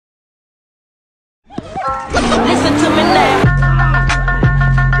Listen to me now.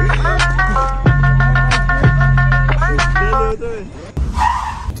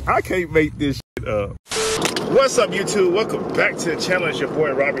 I can't make this shit up. What's up, YouTube? Welcome back to the channel. It's your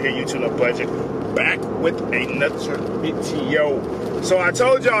boy Robert here, YouTube on Budget, back with another video. So I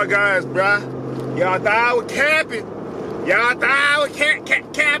told y'all guys, bruh, y'all thought I was capping. Y'all thought I was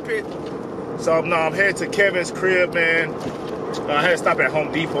capping. So no, I'm headed to Kevin's crib, man. I had to stop at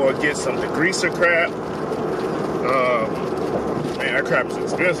Home Depot and get some degreaser crap. Man, that crap is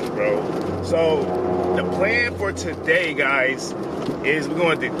expensive, bro. So the plan for today, guys, is we're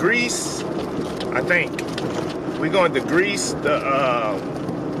going to degrease. I think we're going to degrease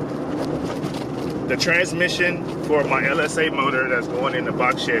the transmission for my LSA motor that's going in the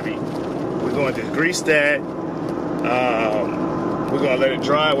box Chevy. We're going to degrease that. We're going to let it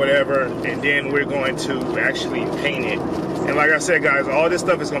dry, whatever, and then we're going to actually paint it. And like I said, guys, all this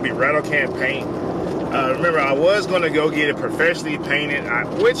stuff is going to be rattle can paint. Remember, I was going to go get it professionally painted,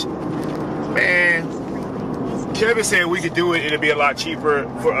 which, man, Kevin said we could do it. It'd be a lot cheaper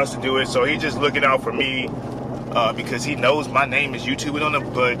for us to do it. So he's just looking out for me because he knows my name is YouTubeN on the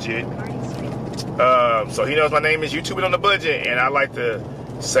budget. So he knows my name is YouTubeN on the budget, and I like to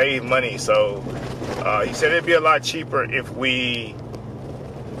save money. So he said it'd be a lot cheaper if we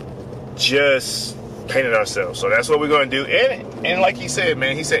just paint it ourselves. So that's what we're going to do. And like he said,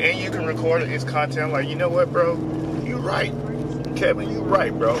 man, he said, and you can record his content. I'm like, you know what, bro? You right. Kevin, you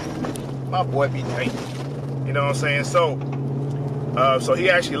right, bro. My boy be painting. You know what I'm saying? So so he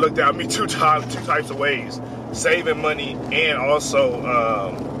actually looked at me two types of ways: saving money and also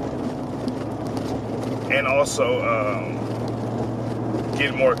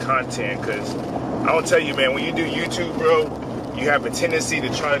getting more content. Because I'll tell you, man, when you do YouTube, bro, you have a tendency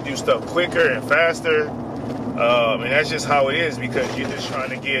to try to do stuff quicker and faster, and that's just how it is because you're just trying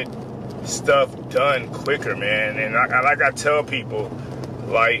to get stuff done quicker, man. And like I tell people,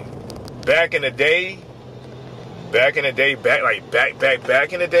 like back in the day,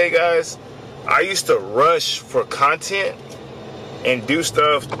 guys, I used to rush for content and do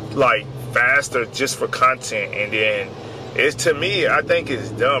stuff like faster just for content, and then it's, to me, I think it's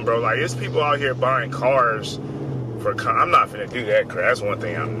dumb, bro. Like, there's people out here buying cars for I'm not finna do that crap. That's one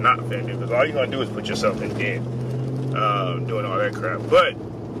thing I'm not finna do, because all you're gonna do is put yourself in debt doing all that crap. But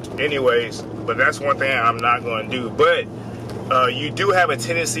anyways, that's one thing I'm not gonna do. But you do have a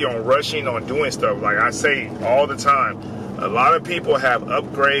tendency on rushing on doing stuff. Like I say all the time, a lot of people have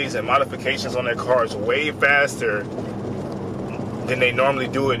upgrades and modifications on their cars way faster than they normally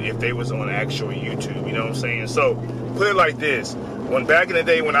do it if they was on actual YouTube. You know what I'm saying? So put it like this: when back in the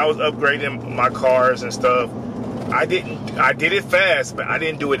day when I was upgrading my cars and stuff, I did it fast, but I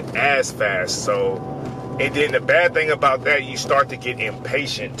didn't do it as fast. So, and then the bad thing about that, you start to get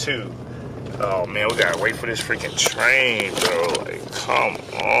impatient too. Oh man, we gotta wait for this freaking train, bro. Like, come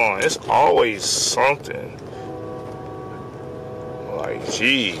on, it's always something. Like,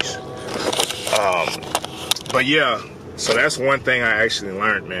 jeez. But yeah, so that's one thing I actually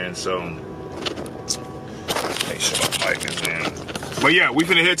learned, man. So make sure my mic is in. But yeah, we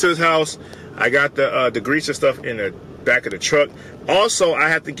finna head to his house. I got the degreaser stuff in the back of the truck. Also, I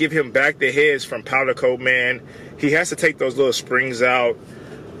have to give him back the heads from Powder Coat Man. He has to take those little springs out.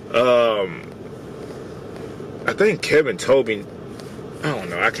 I think Kevin told me, I don't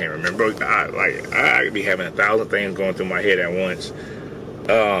know, I can't remember. I be having 1,000 things going through my head at once.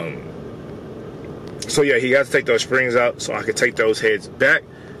 So yeah, he has to take those springs out so I can take those heads back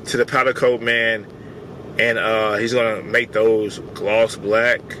to the Powder Coat Man, and he's gonna make those gloss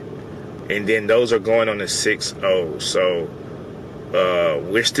black, and then those are going on the 6.0. So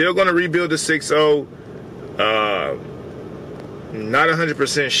we're still gonna rebuild the 6.0. Not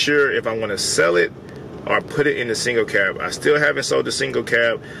 100% sure if I want to sell it or put it in the single cab. I still haven't sold the single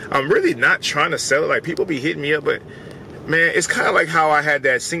cab. I'm really not trying to sell it. Like, people be hitting me up, but man, it's kind of like how I had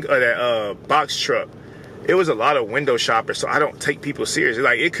that box truck. It was a lot of window shoppers, so I don't take people serious.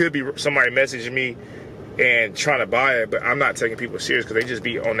 Like, it could be somebody messaging me and trying to buy it, but I'm not taking people serious because they just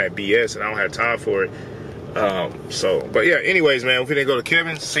be on that BS, and I don't have time for it. But yeah, anyways, man, we're gonna go to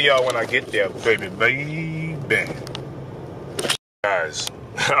Kevin. See y'all when I get there, baby. Guys,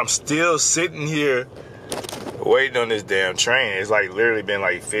 I'm still sitting here waiting on this damn train. It's like literally been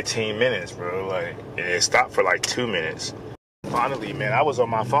like 15 minutes, bro. Like, and it stopped for like 2 minutes. Finally, man, I was on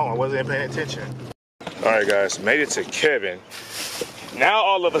my phone. I wasn't paying attention. All right, guys, made it to Kevin. Now,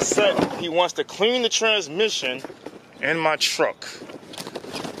 all of a sudden, he wants to clean the transmission in my truck.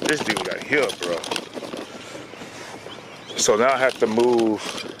 This dude got here, bro. So now I have to move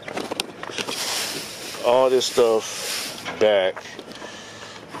all this stuff back.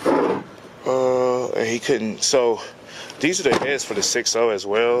 He couldn't. So these are the heads for the 6.0 as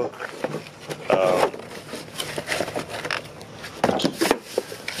well.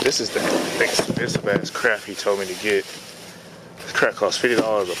 This is the expensive ass crap he told me to get. This crap costs $50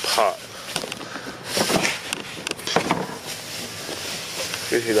 a pop.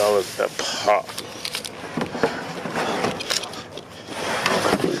 $50 a pop.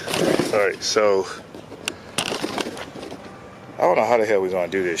 Alright, so I don't know how the hell we're gonna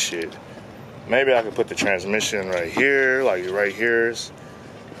do this shit. Maybe I could put the transmission right here, like right here.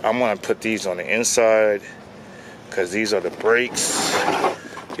 I'm gonna put these on the inside because these are the brakes.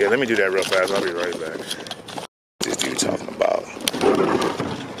 Yeah, let me do that real fast. I'll be right back. This dude talking about.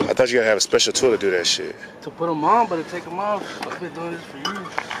 I thought you gotta have a special tool to do that shit. To put them on, but to take them off. I've been doing this for you.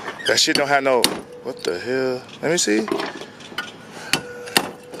 That shit don't have no. What the hell? Let me see.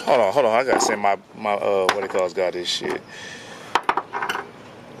 Hold on. I gotta send my what it calls got this shit.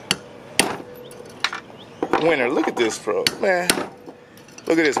 Winner, look at this, bro, man.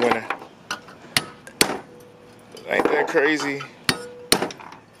 Look at this, Winner. Ain't that crazy?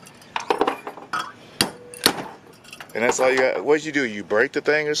 And that's all you got. What'd you do? You break the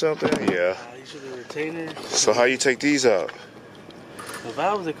thing or something? Yeah. These are the retainers. So how you take these out? The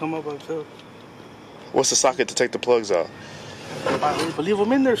valves, they come up by themselves. What's the socket to take the plugs out? But leave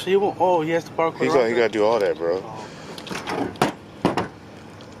them in there so he won't. Oh, he has to park. He gotta do all that, bro.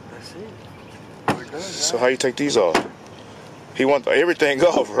 That's it. We're done. So how you take these off? He wants everything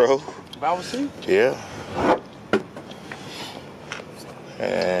off, bro. Valve seat? Yeah.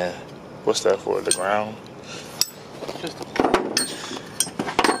 And what's that for? The ground? Just a...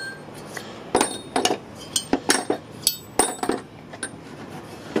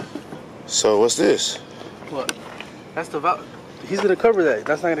 So what's this? What? That's the valve. He's gonna cover that.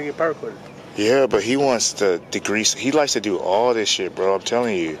 That's not gonna get power coded. Yeah, but he wants to degrease. He likes to do all this shit, bro. I'm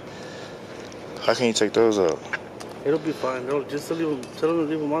telling you. How can you take those out? It'll be fine. They'll just leave them. Tell them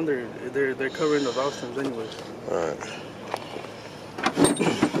to leave them on there. They're covering the valve stems anyways. All right.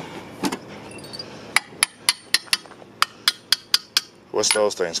 What's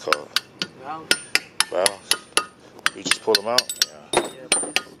those things called? Valves. Valves. You just pull them out. Yeah.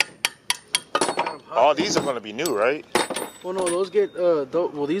 Yeah. All these are gonna be new, right? Well, no, those get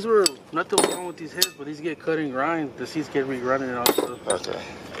well, these were nothing wrong with these heads, but these get cut and grind. The seats get re-grinded and all stuff. Okay.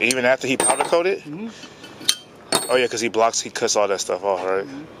 Even after he powder coated? Mm-hmm. Oh yeah, because he cuts all that stuff off, right?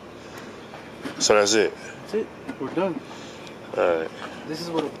 Mm-hmm. So that's it. That's it. We're done. All right. This is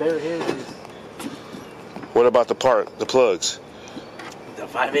what a bare head is. What about the plugs? The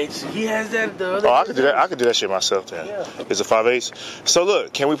 5/8. He has that. The other. Oh, I could do that. I could do that shit myself then. Yeah. It's a 5/8. So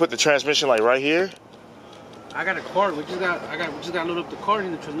look, can we put the transmission like right here? I got a card. We just got to load up the card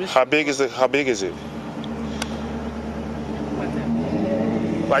in the transmission. How big is it? How big is it?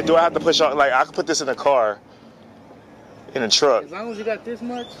 Like, do I have to push on? Like, I could put this in the car, in the truck. As long as you got this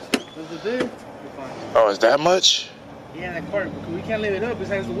much, this is there, you're fine. Oh, is that much? Yeah, that cart. We can't leave it up.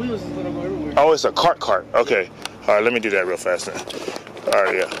 Besides the wheels, it's gonna go everywhere. Oh, it's a cart. Okay. All right, let me do that real fast then. All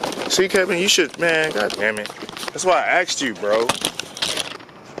right, yeah. See, Kevin, you should, man. God damn it. That's why I asked you, bro.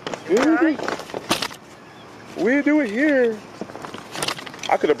 We'll do it here.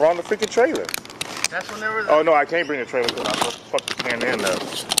 I could have brought the freaking trailer. That's whenever. Oh no, I can't bring the trailer because I fucked the can in up.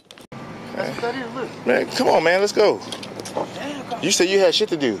 That's what that is. Look. Man, come on, man. Let's go. Damn, You said you had shit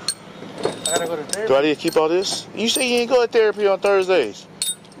to do. I gotta go to therapy. Do I need to keep all this? You say you ain't go to therapy on Thursdays.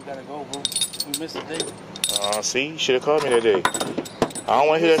 We gotta go, bro. We missed a day. See, you should have called me that day. I don't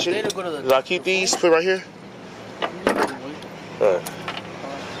want to hear that shit. Do I keep these? Put right here? Alright.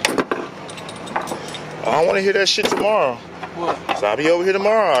 I don't want to hear that shit tomorrow. What? So I'll be over here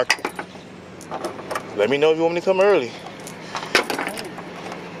tomorrow. Let me know if you want me to come early.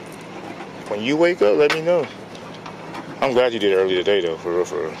 When you wake up, let me know. I'm glad you did it early today, though, for real,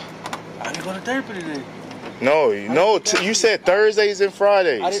 for real. I didn't go to therapy today. No, you said Thursdays and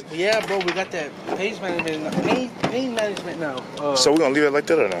Fridays. Yeah, bro, we got that pain management now. So we're going to leave it like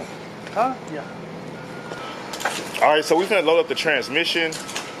that or not? Huh? Yeah. All right, so we're going to load up the transmission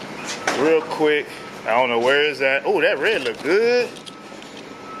real quick. I don't know where is that. Oh, that red look good.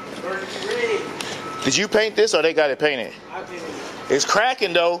 Red. Did you paint this or they got it painted? I painted it. It's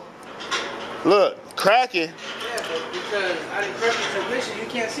cracking though. Look, cracking. Yeah, but because I didn't prep the transmission, you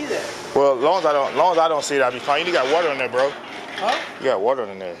can't see that. Well, as long as I don't see it, I'll be fine. You got water in there, bro. Huh? You got water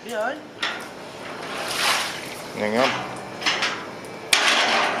in there. Yeah.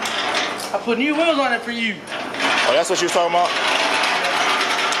 I put new wheels on it for you. Oh, that's what you was talking about?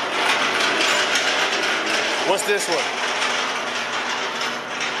 What's this one?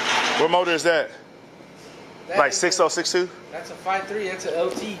 What motor is that? Like 6062? That's a 5.3. That's a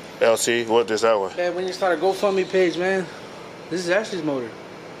LT. LT. What is that one? Man, when you start a GoFundMe page, man, this is Ashley's motor.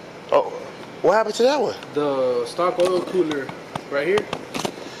 Oh, what happened to that one? The stock oil cooler right here.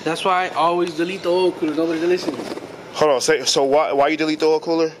 That's why I always delete the oil cooler. Nobody listens. Hold on. So why you delete the oil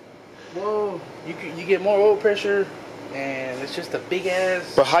cooler? Well, you get more oil pressure, and it's just a big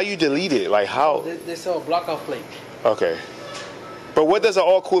ass. But how you delete it? Like how? They sell a block off plate. Okay. But what does an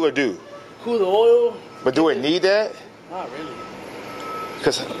oil cooler do? Cool the oil. But do it need that? Not really.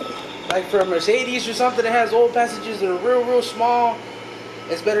 Cause like for a Mercedes or something that has oil passages that are real small,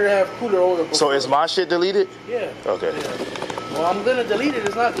 it's better to have cooler oil. So is my shit deleted? Yeah. Okay. Yeah. Well, I'm gonna delete it.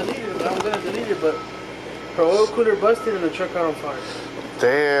 It's not deleted, but I'm gonna delete it. But her oil cooler busted and the truck caught on fire.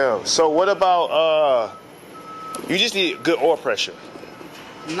 Damn. So what about you just need good oil pressure?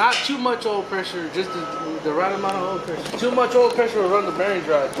 Not too much oil pressure, just the right amount of oil pressure. Too much oil pressure will run the bearing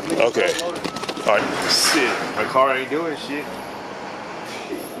dry. Okay. All right. Shit. My car ain't doing shit.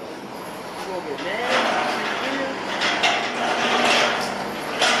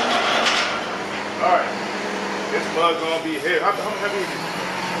 All right. This mug gonna be heavy. How heavy is it?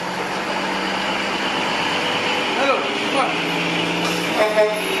 Hello. Come on.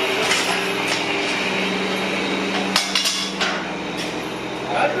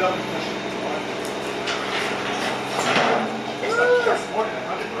 That's more than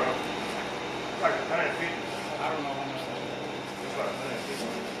 100, bro. It's like 150. I don't know how much that is. It's like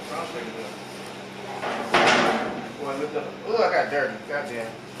 150. Sounds like it. Boy, lift up. Ooh, I got dirty.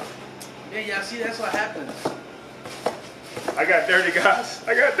 Goddamn. Yeah, see, that's what happens. I got dirty, guys.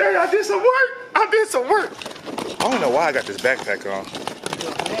 I got dirty. I did some work. I don't know why I got this backpack on.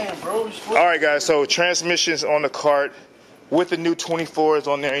 Man, bro. All right, guys. So transmissions on the cart with the new 24s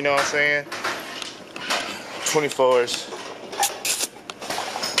on there. You know what I'm saying? 24s.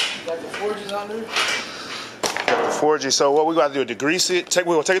 Got the forges on there? Got the forges. So what we got to do? Degrease it.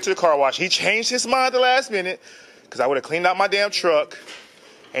 We're gonna take it to the car wash. He changed his mind at the last minute because I would have cleaned out my damn truck.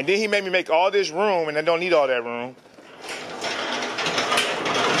 And then he made me make all this room, and I don't need all that room.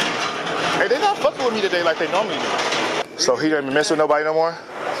 Hey, they not fucking with me today like they normally do. So he doesn't mess with nobody no more? As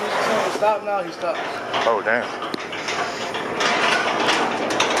soon as you tell him to stop now, he stops. Oh, damn.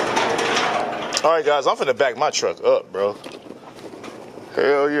 All right, guys, I'm finna back my truck up, bro.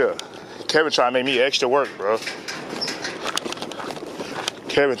 Hell yeah. Kevin trying to make me extra work, bro.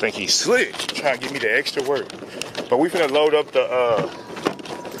 Kevin think he's slick, trying to give me the extra work. But we finna load up the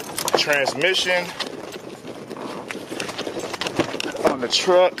transmission on the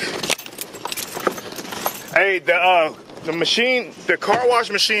truck. Hey, the machine, the car wash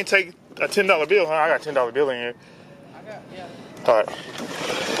machine take a $10 bill, huh? I got a $10 bill in here. Yeah. All right.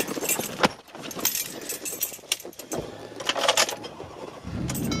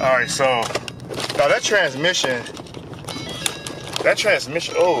 All right, so now that transmission,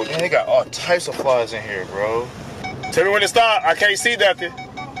 oh, man, they got all types of flies in here, bro. Tell me when to stop. I can't see nothing.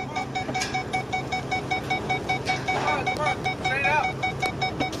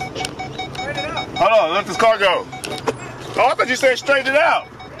 Hold on, let this car go. Oh, I thought you said straight it out.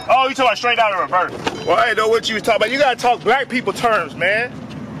 Oh, you talking about straight out in reverse. Well, I didn't know what you was talking about. You gotta talk black people terms, man.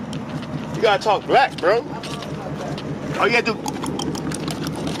 You gotta talk black, bro. Oh, you gotta do.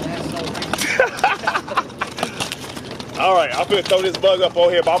 All right, I'm gonna throw this bug up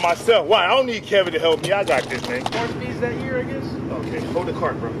on here by myself. Why? I don't need Kevin to help me. I got this, man. More speeds that year, I guess. Okay, hold the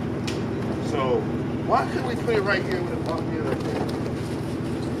cart, bro. So, why couldn't we put it right here with a bump here right there?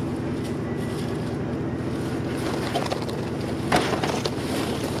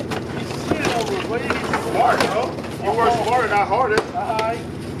 Smart, bro. You work smarter, not harder.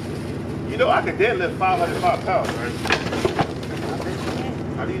 You know I can deadlift 505 pounds, right?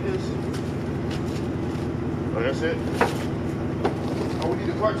 How do you do this? Oh, that's it? Oh, we need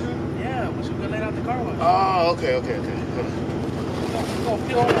a car too? Yeah, we're gonna let out the car wash. Oh, okay. Hold on. We're gonna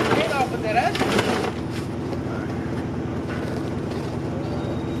peel the paint off with that ass.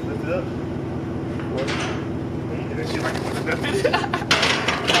 Lift it up.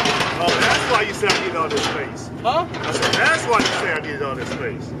 Oh, that's why you said I needed all this space. Huh? I said, that's why you said I needed all this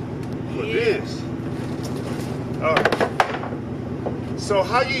space. For this. All right. So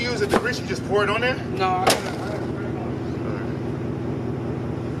how you use a degrease? You just pour it on there? No, I gotta put it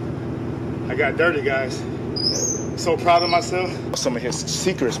on. I got dirty, guys. So proud of myself. Some of his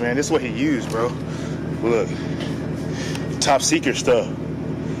secrets, man. This is what he used, bro. Look. Top secret stuff.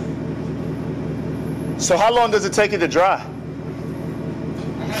 So how long does it take it to dry?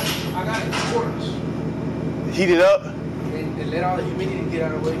 I got it in quarters. Heat it up? And let all the humidity get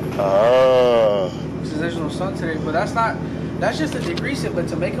out of the way. Oh. Because there's no sun today. But that's just to degrease it. But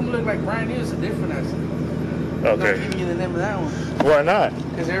to make them look like brand new is a different acid. I'm not giving you the name of that one. Why not?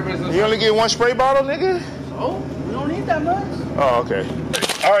 Because everybody's You only get one spray bottle, nigga? Oh, we don't need that much. Oh, okay.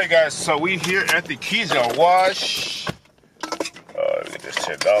 All right, guys. So we here at the Keystone Wash. Let me get this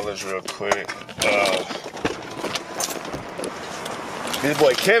 $10 real quick. This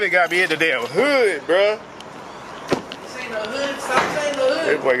boy Kevin got me in the damn hood, bruh. This ain't no hood. Stop saying no hood.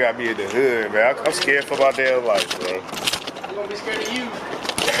 This boy got me in the hood, man. I'm scared for my damn life, bro. I'm gonna be scared of you.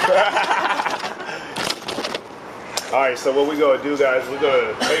 Alright, so what we gonna do, guys, we're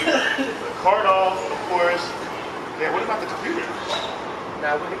gonna take the card off, of course. Yeah, what about the computer?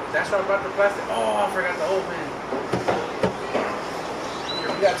 Nah, that's what about the plastic. Oh, I forgot the open.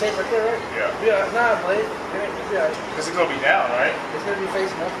 You got tape right there, right? Yeah. Nah, Blade. Because it's gonna be down, right? It's gonna be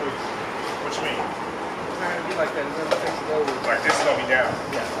facing upwards. What you mean? It's not gonna be like that. It's gonna be facing upwards. Like this is gonna be down.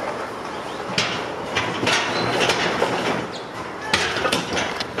 Yeah.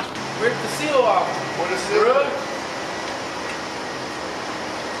 Rip the seal off. What is seal?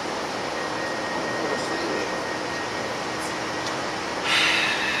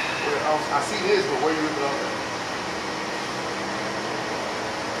 I see this, but where you looking up at?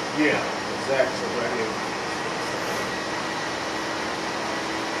 Yeah, exactly. So right here.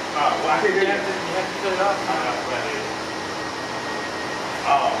 Well, I think you have to put it up. Right here.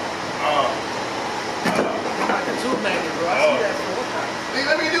 Like a tube magnet, bro. I see that for what time? Hey,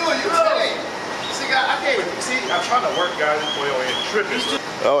 let me do it. You tell me. See, I can't. See, I'm trying to work, guys. This boy over here tripping.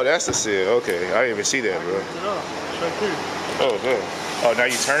 Oh, that's the seal. Okay, I didn't even see that, bro. It's right there. Oh, good. Oh, now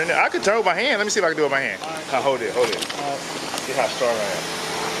you turning it? I can turn it with my hand. Let me see if I can do it with my hand. Right. Hold it, hold it. See how strong I am.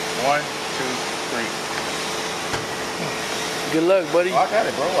 1, 2, 3. Good luck, buddy. Oh, I got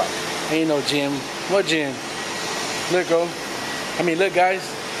it, bro. Ain't no gym. What gym? Look, bro. Look, guys.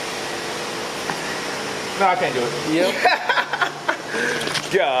 No, I can't do it. Yep.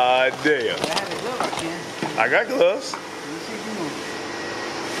 God damn. I have a glove, I can. I got gloves.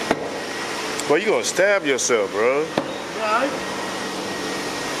 Boy, you gonna stab yourself, bro. Right.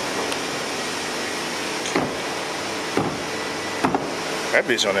 That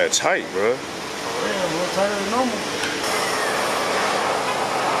bitch on that tight, bro. Yeah, more tighter than normal.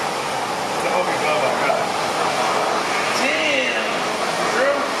 The only glove I got. Damn!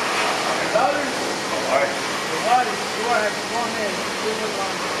 Girl? $1? Alright. $1. You want to have to go on there.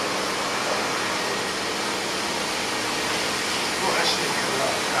 Oh, that shit good.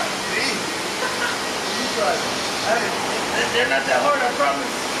 You try it. They're not that hard, I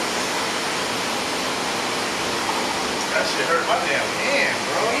promise. That shit hurt my damn hand,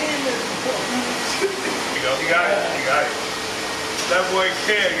 bro. You go, you got it, you got it. That boy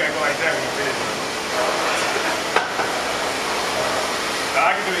Ted, you gotta go like that when you finish.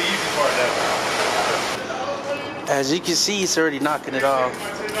 I can do the easy part that way. As you can see, it's already knocking it off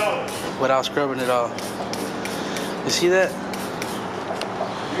without scrubbing it off. You see that?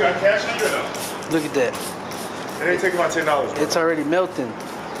 You got cash on you or no? Look at that. It ain't taking my $10, bro. It's already melting.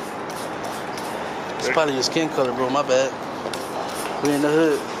 It's probably your skin color, bro. My bad. We in the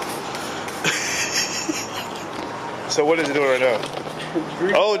hood. So what is it doing right now?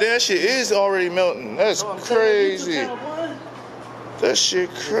 Oh, that shit is already melting. That's crazy. That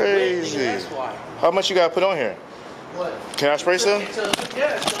shit crazy. That's why. How much you gotta put on here? What? Can I spray some?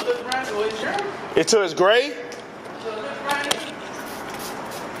 Yeah, so look brand new. Is sure? Until it's gray? So look brand new.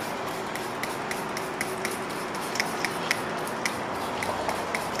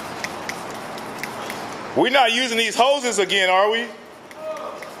 We're not using these hoses again, are we?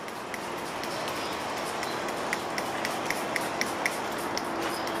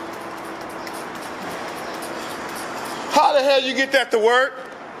 How the hell you get that to work?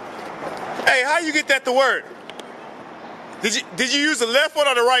 Hey, how you get that to work? Did you use the left one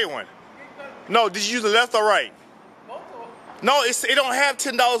or the right one? No, did you use the left or right? No, it don't have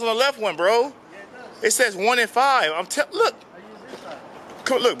 $10 on the left one, bro. It says 1 and 5. Look.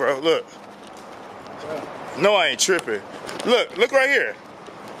 Come, look, bro. Look. No, I ain't tripping. Look right here.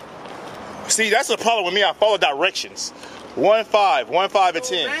 See, that's the problem with me. I follow directions. 1, 5, 1, 5, and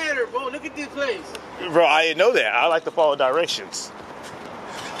 10. It don't matter, bro. Look at this place. Bro, I didn't know that. I like to follow directions.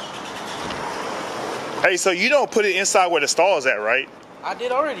 Hey, so you don't put it inside where the stall is at, right? I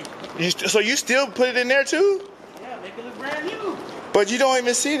did already. So you still put it in there too? Yeah, make it look brand new. But you don't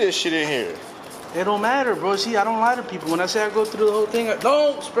even see this shit in here. It don't matter, bro. See, I don't lie to people. When I say I go through the whole thing,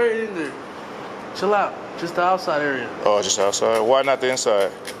 don't spray it in there. Chill out. Just the outside area. Oh, just outside? Why not the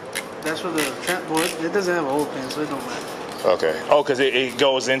inside? That's where the boy. It doesn't have a whole pin, so it don't matter. Okay. Oh, because it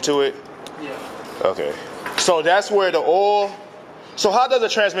goes into it? Yeah. Okay. So that's where the oil... So how does the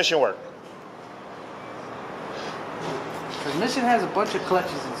transmission work? Transmission has a bunch of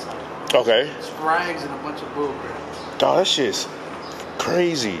clutches inside. Okay. Sprags and a bunch of bull crap. Dog, that shit's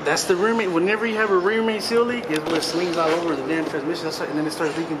crazy. That's the rear main. Whenever you have a rear main seal leak, it's what slings all over the damn transmission, and then it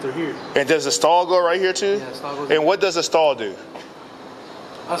starts leaking through here. And does the stall go right here too? Yeah, the stall goes. And what does a stall do?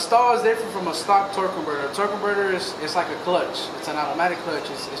 A stall is different from a stock torque converter. A torque converter it's like a clutch. It's an automatic clutch.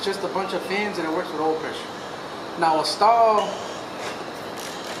 It's just a bunch of fins and it works with oil pressure. Now a stall,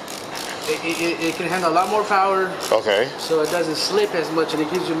 it can handle a lot more power. Okay. So it doesn't slip as much and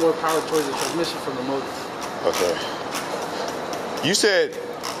it gives you more power towards the transmission from the motor. Okay. You said,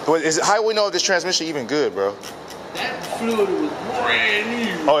 how do we know if this transmission even good, bro? That fluid was brand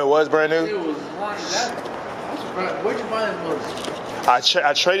new. Oh, it was brand new? It was brand new. I'm surprised. Where'd you buy this motor?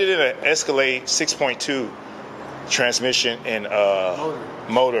 I traded in an Escalade 6.2 transmission and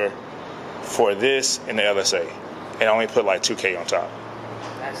motor for this and the LSA, and I only put like $2K on top.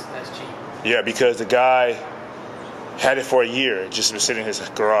 That's cheap. Yeah, because the guy had it for a year, just was sitting in his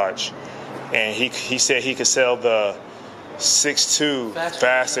garage, and he said he could sell the 6.2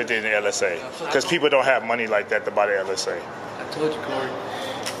 faster than the LSA, because people don't have money like that to buy the LSA. I told you, Corey.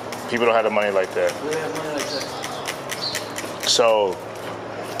 People don't have the money like that. We have money like that. So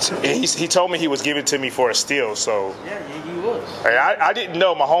he told me he was giving it to me for a steal. So yeah, he was. I didn't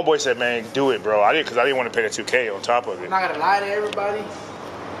know. My homeboy said, "Man, do it, bro." Because I didn't want to pay the $2K on top of it. I'm not gonna lie to everybody.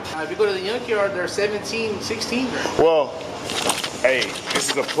 If you go to the junkyard, they're 17, 16 grand. Well, hey, this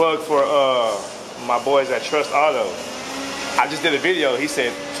is a plug for my boys at Trust Auto. I just did a video. He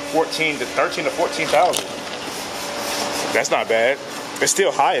said 13 to 14,000. That's not bad. It's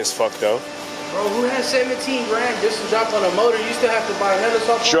still high as fuck though. Bro, who has 17 grand just to drop on a motor? You still have to buy another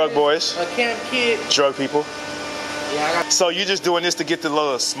software. Drug boys. A camp kit. Drug people. Yeah, I got. So you just doing this to get the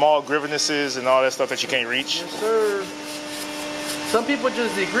little small grievouses and all that stuff that you can't reach? Yes, sir. Some people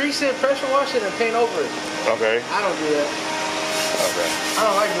just degrease it, pressure wash it, and paint over it. Okay. I don't do that. Okay. I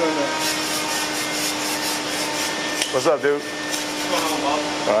don't like doing that. What's up, dude? What's going on, Bob?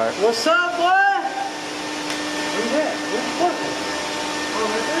 All right. What's up, boy? Where's that? Where's the portable? Oh,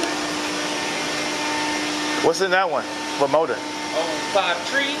 right there? What's in that one? What motor? Oh,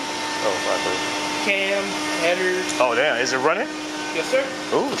 5.3. Oh, 5.3. Cam, header. Oh, damn. Is it running? Yes, sir.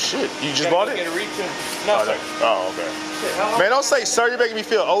 Oh, shit. You just Gotta bought go it? Get a reach in. No, Oh, sir. oh, okay. Shit, how long? Man, don't say sir. You're making me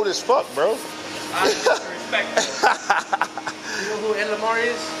feel old as fuck, bro. I respect it. You know who Ed Lamar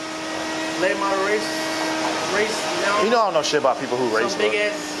is? Late model race. You know I don't know shit about people who race. Some big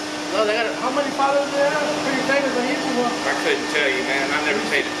ass. No, they got how many followers they have? Pretty famous on YouTube. I couldn't tell you, man. I never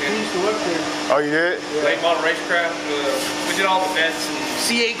paid He attention. used to work there. Oh, you did? Late model racecraft. We did all the bets and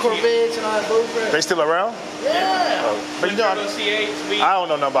C8 Corvettes and all that bullcrap. They still around? Yeah. But you know, Turbo C8s. We I don't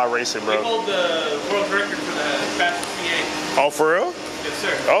know nothing about racing, bro. hold the world record for the fastest C8. Oh, for real? Yes,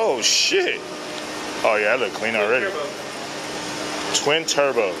 sir. Oh, shit. Oh, yeah, I look clean already. Turbo. Twin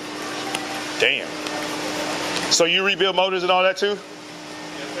turbo. Damn. So you rebuild motors and all that too? Yes,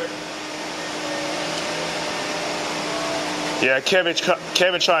 sir. Yeah, Kevin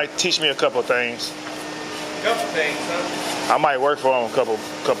trying to teach me a couple things. Couple things, huh? I might work for him a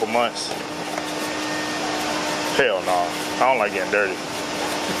couple months. Hell no. I don't like getting dirty.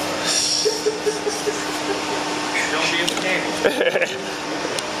 Don't be in the game.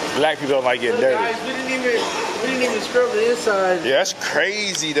 Black people don't like getting Look, dirty. guys, we didn't even scrub the inside. Yeah, that's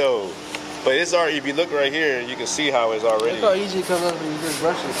crazy though. But it's already, if you look right here, you can see how it's already. Look how easy it comes up when you just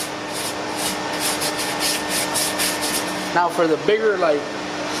brush it. Now for the bigger, like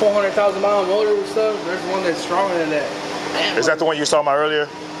 400,000 mile motor and stuff, there's one that's stronger than that. Man, Is that the one you was talking about earlier?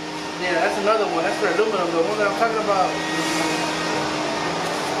 Yeah, that's another one. That's for aluminum. The one that I'm talking about,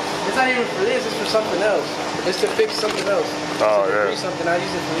 it's not even for this. It's for something else. It's to fix something else. Oh, to yeah. fix something. I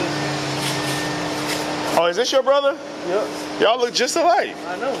use it for this. Oh, is this your brother? Yep. Y'all look just alike.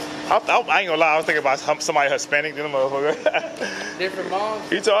 I know. I ain't gonna lie. I was thinking about somebody Hispanic than a motherfucker. Different moms.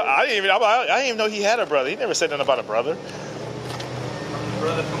 I didn't even know he had a brother. He never said nothing about a brother.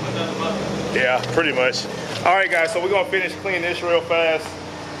 Brother from another mother. Yeah, pretty much. All right, guys. So we're gonna finish cleaning this real fast,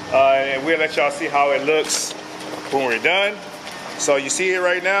 and we'll let y'all see how it looks when we're done. So you see it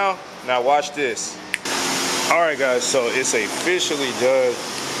right now. Now watch this. All right, guys. So it's officially done.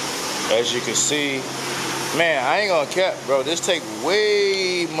 As you can see. Man, I ain't gonna cap, bro. This take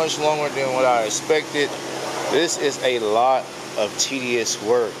way much longer than what I expected. This is a lot of tedious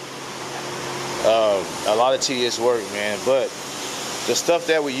work. A lot of tedious work, man. But the stuff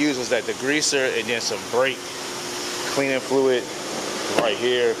that we use was that the greaser and then some brake cleaning fluid right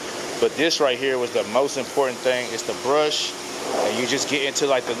here. But this right here was the most important thing. It's the brush, and you just get into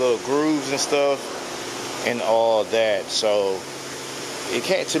like the little grooves and stuff and all that. So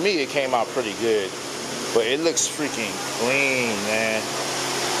to me, it came out pretty good. But it looks freaking clean, man.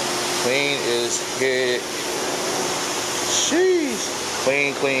 Clean is hit. Sheesh.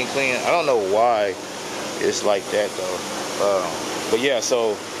 Clean, clean, clean. I don't know why it's like that though. But yeah,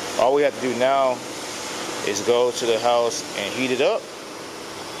 so all we have to do now is go to the house and heat it up.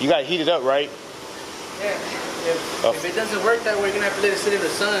 You gotta heat it up, right? Yeah. If it doesn't work that way, you're gonna have to let it sit in the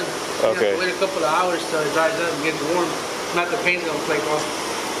sun. You're Okay. gonna have to wait a couple of hours till it dries up and gets warm. Not the paint's gonna flake off.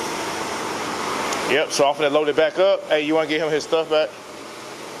 Yep, so I'm gonna load it back up. Hey, you wanna get him his stuff back?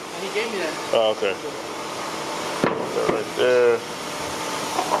 And he gave me that. Oh, okay. That right there.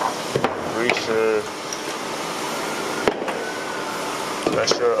 Greaser.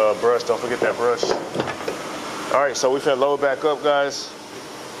 That's your brush. Don't forget that brush. All right, so we finna load back up, guys.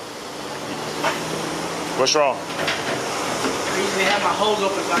 What's wrong? I usually have my hose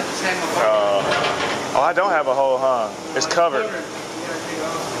open, so I just hang my phone. Oh, I don't have a hole, huh? It's covered.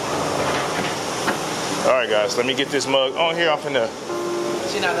 All right, guys, let me get this mug on here. I'm finna.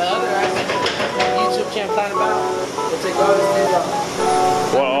 See, now the other YouTube can't find about. They take all the stains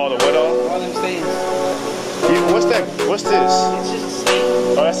off. What, all the what off? All them stains. What's that? What's this? It's just a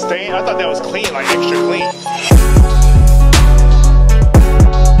stain. Oh, that's stain? I thought that was clean, like extra clean.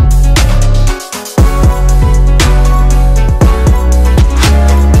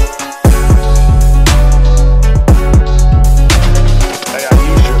 Hey, I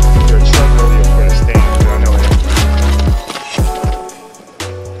used your truck earlier for the stain. I know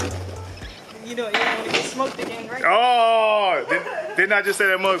it. You know, you don't want to get smoked again, right? Oh, didn't I just say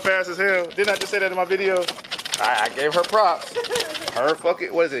that mug fast as hell? Didn't I just say that in my video? I gave her props. Her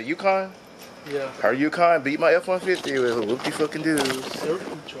fucking, what is it, Yukon? Yeah. Her Yukon beat my F-150 with a whoopty fucking dudes.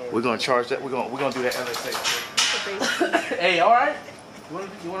 We're gonna charge that. We're gonna do that LSA. Hey, all right. You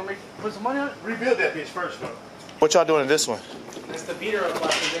want to put some money on it? Rebuild that bitch first, though. What y'all doing in this one? That's the beater of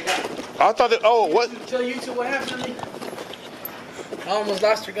life they got. I thought that. Oh, what? Tell YouTube what happened to me. I almost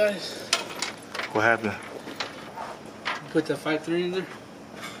lost her, guys. What happened? Put the 5.3 in there.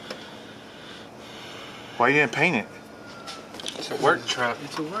 Why you didn't paint it? It's a work truck.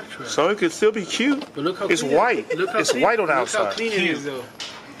 It's a work truck. So it could still be cute. But look how it's clean white. Look how it's clean, white on the look outside. How clean it is, though.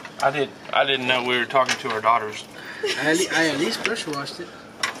 I didn't know we were talking to our daughters. I at least pressure washed it.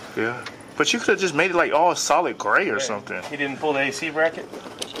 Yeah. But you could have just made it like all solid gray or something. He didn't pull the AC bracket?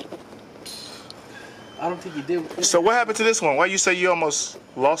 I don't think he did. So what happened to this one? Why you say you almost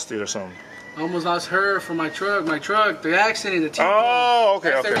lost it or something? I almost lost her for my truck. My truck, the accident, the T-bone. Oh, okay,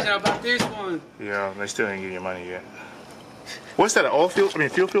 That's the okay. reason I bought this one. Yeah, they still didn't give you money yet. What's that, an oil filter? I mean,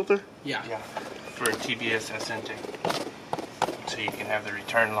 fuel filter? Yeah. Yeah. For a TBS intake. So you can have the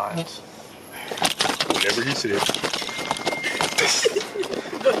return lines. Whatever he said.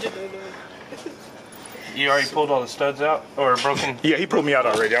 You already pulled all the studs out? Or broken? Yeah, he pulled me out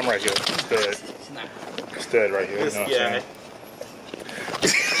already. I'm right here. Stud. Stud right here. You know what I'm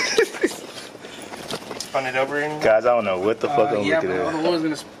saying? Spun it over in? Guys, I don't know what the fuck I'm yeah, looking but at. the oil's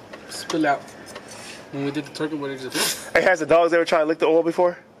gonna spill out. When we did the turkey, what is it? Hey, has the dogs ever tried to lick the oil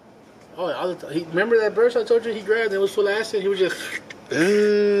before? Oh, all the time. Remember that burst I told you he grabbed and it was full of acid? He was just...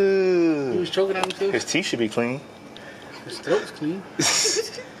 Ooh. He was choking on himself. His teeth should be clean. His throat's clean.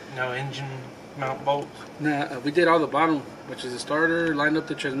 No engine mount bolts? Nah, we did all the bottom, which is the starter, lined up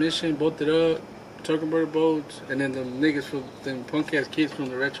the transmission, bolted up, turkey converter bolts, and then the niggas from them punk ass kids from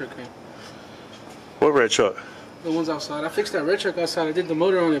the red truck came. What red truck? The ones outside. I fixed that red truck outside. I did the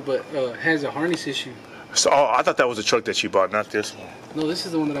motor on it, but has a harness issue. So, oh, I thought that was the truck that you bought, not this one. No, this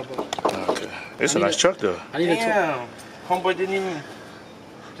is the one that I bought. Okay. It's a nice truck, though. I need Damn. Homeboy didn't even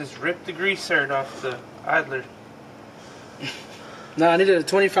just rip the grease cert off the idler. No, I needed a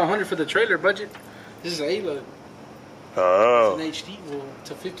 2,500 for the trailer budget. This is an 8-lug. Oh. It's an HD. Well,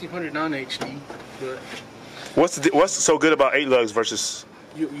 it's a 1,500 non-HD. But What's so good about 8 lugs versus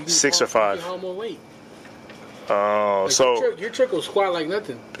you can 6 or You 5? can haul more weight. Oh, Like so your truck will squat like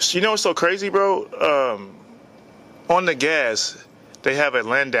nothing. you know what's so crazy, bro? On the gas, they have a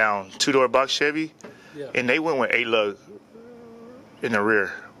land down 2-door box Chevy, Yeah. and they went with 8 lug in the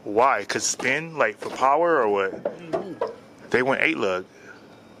rear. Why? Cause spin, like for power or what? What do you mean? They went 8 lug.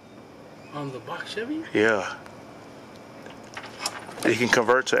 On the box Chevy? Yeah. You can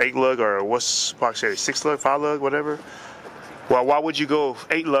convert to 8 lug or what's box Chevy? 6 lug, 5 lug, whatever. Well, why would you go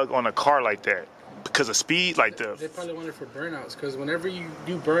 8 lug on a car like that? Because of speed, like They the. probably want it for burnouts, because whenever you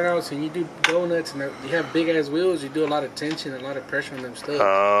do burnouts and you do donuts and you have big ass wheels, you do a lot of tension and a lot of pressure on them stuff.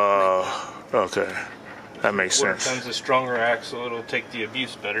 Oh, okay. That makes When it sense. comes a stronger axle, it'll take the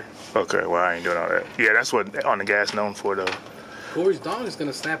abuse better. Okay, well, I ain't doing all that. Yeah, that's what on the gas known for, though. Corey's dog is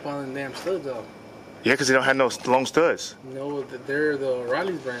gonna snap on the damn studs off. Yeah, because they don't have no long studs. No, they're the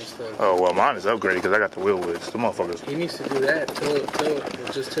O'Reilly's brand studs. Oh, well, mine is upgraded because I got the wheel widths. The motherfuckers. He needs to do that.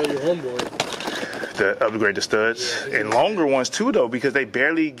 Just tell your homeboy. To upgrade the studs. Yeah, and longer ones, too, though, because they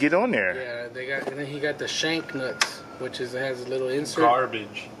barely get on there. Yeah, and then he got the shank nuts, which has a little insert.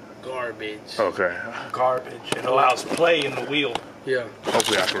 Garbage. Okay. Garbage. It allows play in the wheel. Yeah.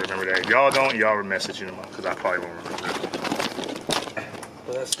 Hopefully I can remember that. If y'all don't, y'all message him because I probably won't remember it.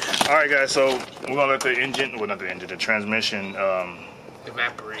 All right, guys. So we're gonna let the engine, well, not the engine, the transmission,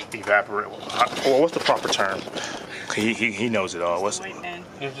 Evaporate. Well, what's the proper term? He knows it all. What's?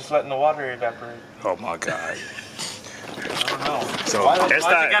 You're just letting the water evaporate. Oh my God. I don't know. So why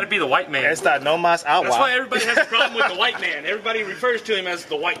it got to be the white man? No más agua. That's why everybody has a problem with the white man. Everybody refers to him as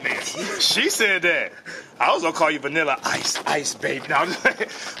the white man. She said that. I was gonna call you Vanilla Ice, baby. No,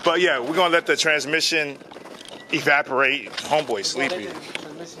 but yeah, we're gonna let the transmission evaporate. Homeboy sleepy.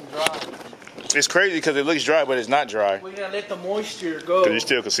 It's crazy because it looks dry, but it's not dry. We're gonna let the moisture go. Cause you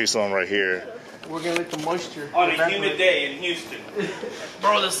still can see some right here. We're gonna let the moisture on a humid day in Houston.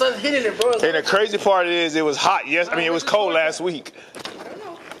 Bro, the sun's hitting it, bro. And the crazy part is, it was hot. Yes, I mean it was cold last week.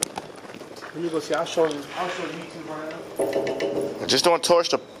 Let me go see. I'll show you YouTube right now. Just don't torch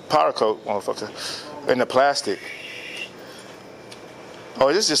the powder coat, motherfucker, and the plastic. Oh,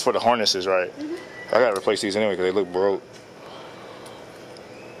 this is just for the harnesses, right? I gotta replace these anyway because they look broke.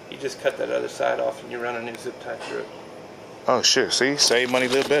 You just cut that other side off and you run a new zip tie through it. Oh shit! See, save money,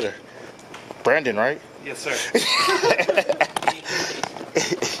 live better. Brandon, right? Yes, sir.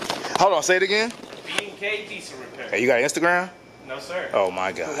 Hold on, say it again. B&K Diesel Repair. Hey, you got Instagram? No, sir. Oh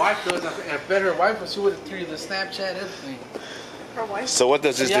my God. Her wife does. I bet her wife, she would have threw you the Snapchat, everything. Her wife. So what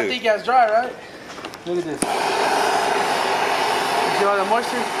does this do? I think that's dry, right? Look at this. You see all the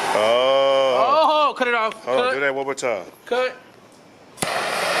moisture? Oh, cut it off. Hold on, do that one more time. Cut. Look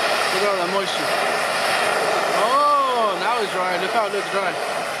at all that moisture. Oh, now it's dry. Look how it looks dry.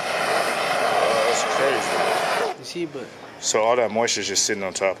 That's crazy. You see, but. So all that moisture is just sitting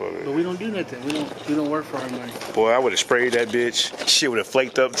on top of it. But we don't do nothing. We don't work for our money. Boy, I would have sprayed that bitch. Shit would have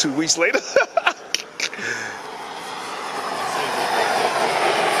flaked up 2 weeks later. See,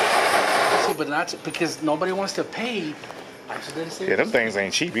 but not because nobody wants to pay. I just let it sit. Yeah, them things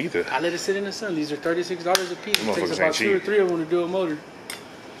ain't cheap either. I let it sit in the sun. These are $36 a piece. It takes Motherfuckers about ain't 2 or cheap. 3 of them to do a motor.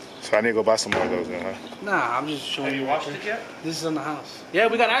 So I need to go buy some more of those then, huh? Nah, I'm just showing Have you washed it yet? This is on the house. Yeah,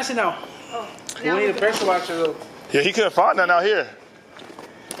 we got acid now. Oh, We need a pressure washer though. Yeah, he couldn't find none out here.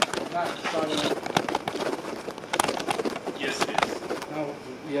 Nah, it's not enough. Yes, it is. No,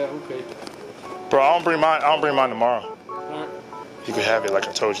 yeah, okay. Bro, I don't bring mine tomorrow. Alright. You could have it like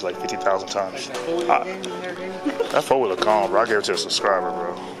I told you like 50,000 times. That four-wheeler game you in there, Danny? That 4-wheeler calm, bro. I gave it to a subscriber,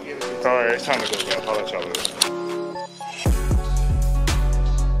 bro. Alright, it's time to go, bro. I'll let y'all later.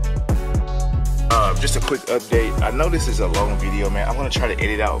 Just a quick update. I know this is a long video, man. I'm gonna try to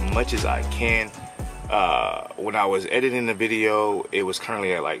edit out as much as I can. When I was editing the video, it was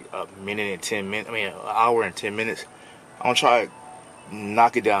currently at like an hour and 10 minutes. I'm gonna try to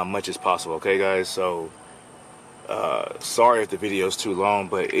knock it down as much as possible, okay, guys? So, sorry if the video's too long,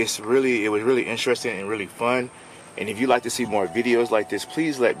 but it was really interesting and really fun. And if you'd like to see more videos like this,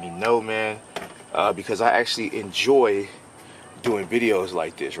 please let me know, man, because I actually enjoy doing videos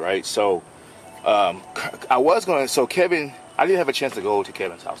like this, right? So, so Kevin, I didn't have a chance to go to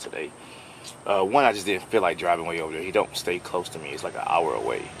Kevin's house today. One, I just didn't feel like driving way over there. He don't stay close to me. It's like an hour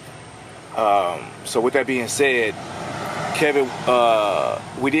away. So with that being said, Kevin,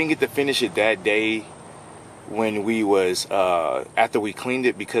 we didn't get to finish it that day when we was, after we cleaned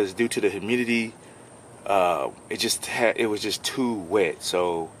it, because due to the humidity, it was just too wet.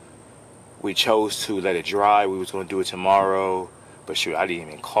 So we chose to let it dry. We was going to do it tomorrow. But shoot, I didn't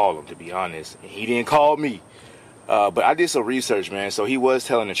even call him, to be honest. He didn't call me. But I did some research, man. So he was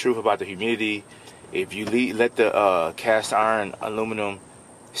telling the truth about the humidity. If you let the cast iron aluminum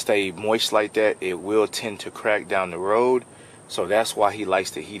stay moist like that, it will tend to crack down the road. So that's why he likes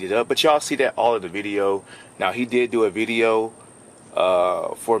to heat it up. But y'all see that all in the video. Now, he did do a video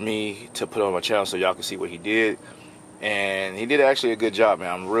for me to put on my channel so y'all can see what he did. And he did actually a good job,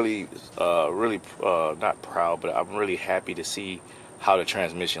 man. I'm really not proud, but I'm really happy to see how the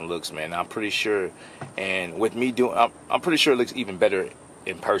transmission looks, man. I'm pretty sure, and with me doing, I'm pretty sure it looks even better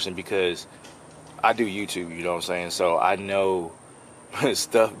in person because I do YouTube, you know what I'm saying? So I know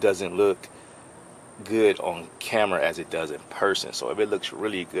stuff doesn't look good on camera as it does in person. So if it looks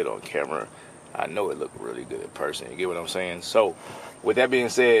really good on camera, I know it looked really good in person. You get what I'm saying? So with that being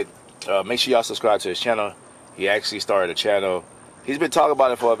said, make sure y'all subscribe to his channel. He actually started a channel. He's been talking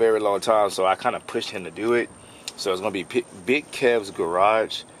about it for a very long time, so I kind of pushed him to do it. So it's going to be Big Kev's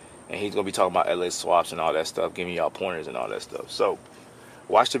Garage. and he's gonna be talking about LS swaps and all that stuff, giving y'all pointers and all that stuff. So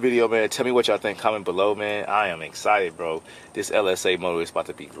watch the video, man. Tell me what y'all think. Comment below, man. I am excited, bro. This LSA motor is about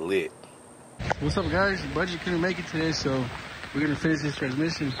to be lit. What's up, guys? Budget couldn't make it today, so we're gonna finish this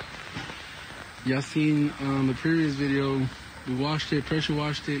transmission. Y'all seen the previous video, we washed it, pressure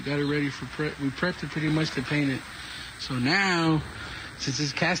washed it, got it ready for prep. We prepped it pretty much to paint it. So now, since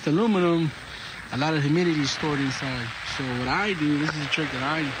it's cast aluminum, a lot of humidity is stored inside. So what I do, this is a trick that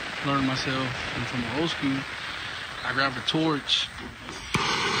I learned myself and from the old school. I grab a torch,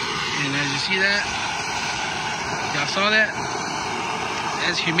 and as you see that, y'all saw that?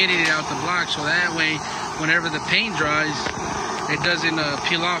 That's humidity out the block, so that way, whenever the paint dries, it doesn't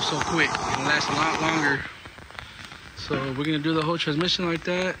peel off so quick. It'll last a lot longer. So we're gonna do the whole transmission like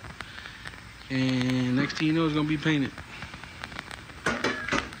that, and next thing you know, it's gonna be painted.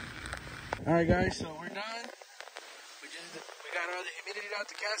 All right, guys, so we're done. We got all the humidity out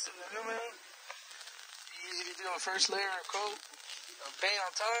the cast of the aluminum. Easy to do a first layer of coat of paint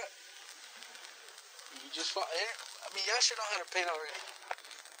on top. You just I mean, y'all should know how to paint already.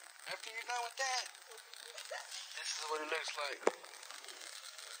 After you're done with that, this is what it looks like.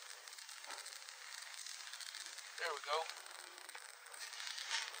 There we go.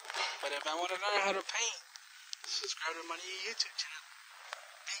 But if I want to learn how to paint, subscribe to my new YouTube channel,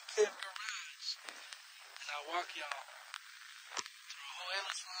 PKWY, and I'll walk y'all through a whole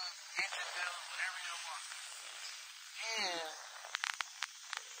LS line, engine build, whatever you want. And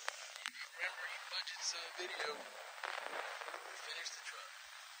remember, you budget some video, finish the truck.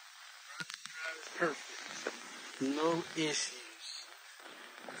 Run the drive is perfect. No issues.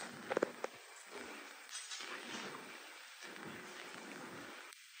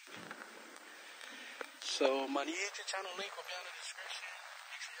 So my new YouTube channel link will be on the description.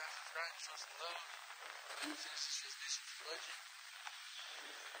 Make sure y'all subscribe and show some love. I'm gonna finish this transmission for budget.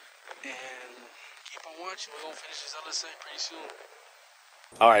 And keep on watching. We're gonna finish this LSA pretty soon.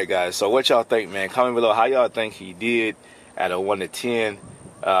 Alright guys, so what y'all think, man? Comment below how y'all think he did at a 1 to 10.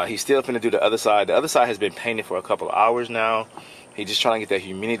 He's still finna do the other side. The other side has been painted for a couple of hours now. He's just trying to get that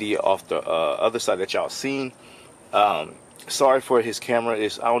humidity off the other side that y'all seen. Sorry for his camera. I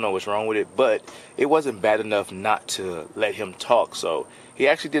don't know what's wrong with it, but it wasn't bad enough not to let him talk. So he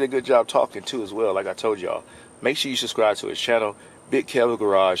actually did a good job talking too as well, like I told y'all. Make sure you subscribe to his channel, Big Kev's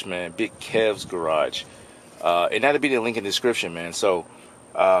Garage, man. Big Kev's Garage. And that'll be the link in the description, man. So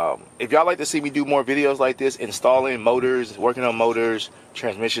if y'all like to see me do more videos like this, installing motors, working on motors,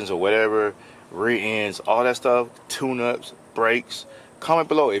 transmissions or whatever, rear ends, all that stuff, tune-ups, brakes, comment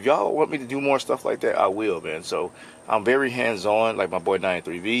below. If y'all want me to do more stuff like that, I will, man. So I'm very hands-on, like my boy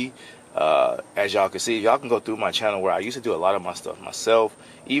 93V. As y'all can see, y'all can go through my channel where I used to do a lot of my stuff myself,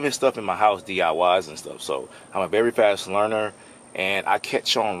 even stuff in my house, DIYs and stuff. So I'm a very fast learner, and I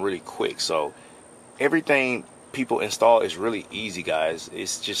catch on really quick. So everything people install is really easy, guys.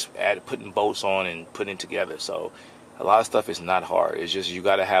 It's just putting bolts on and putting it together. So a lot of stuff is not hard. It's just you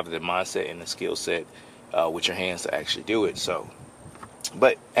got to have the mindset and the skill set with your hands to actually do it. So,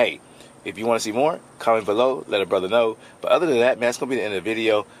 but hey, if you want to see more, comment below, let a brother know. But other than that, man, that's gonna be the end of the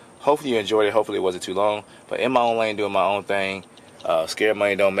video. Hopefully you enjoyed it. Hopefully it wasn't too long. But in my own lane, doing my own thing. Scared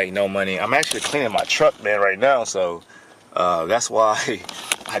money don't make no money. I'm actually cleaning my truck, man, right now. So that's why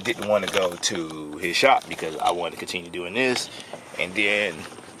I didn't want to go to his shop, because I wanted to continue doing this. And then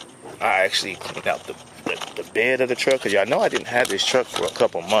I actually cleaned out the bed of the truck, because y'all know I didn't have this truck for a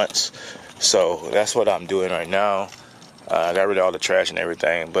couple months. So that's what I'm doing right now. I got rid of all the trash and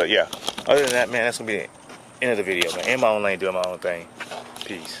everything. But yeah, other than that, man, that's gonna be the end of the video, man. In my own lane, doing my own thing.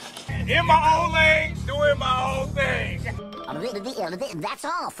 Peace. In my own lane, doing my own thing. That's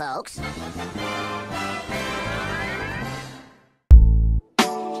all, folks.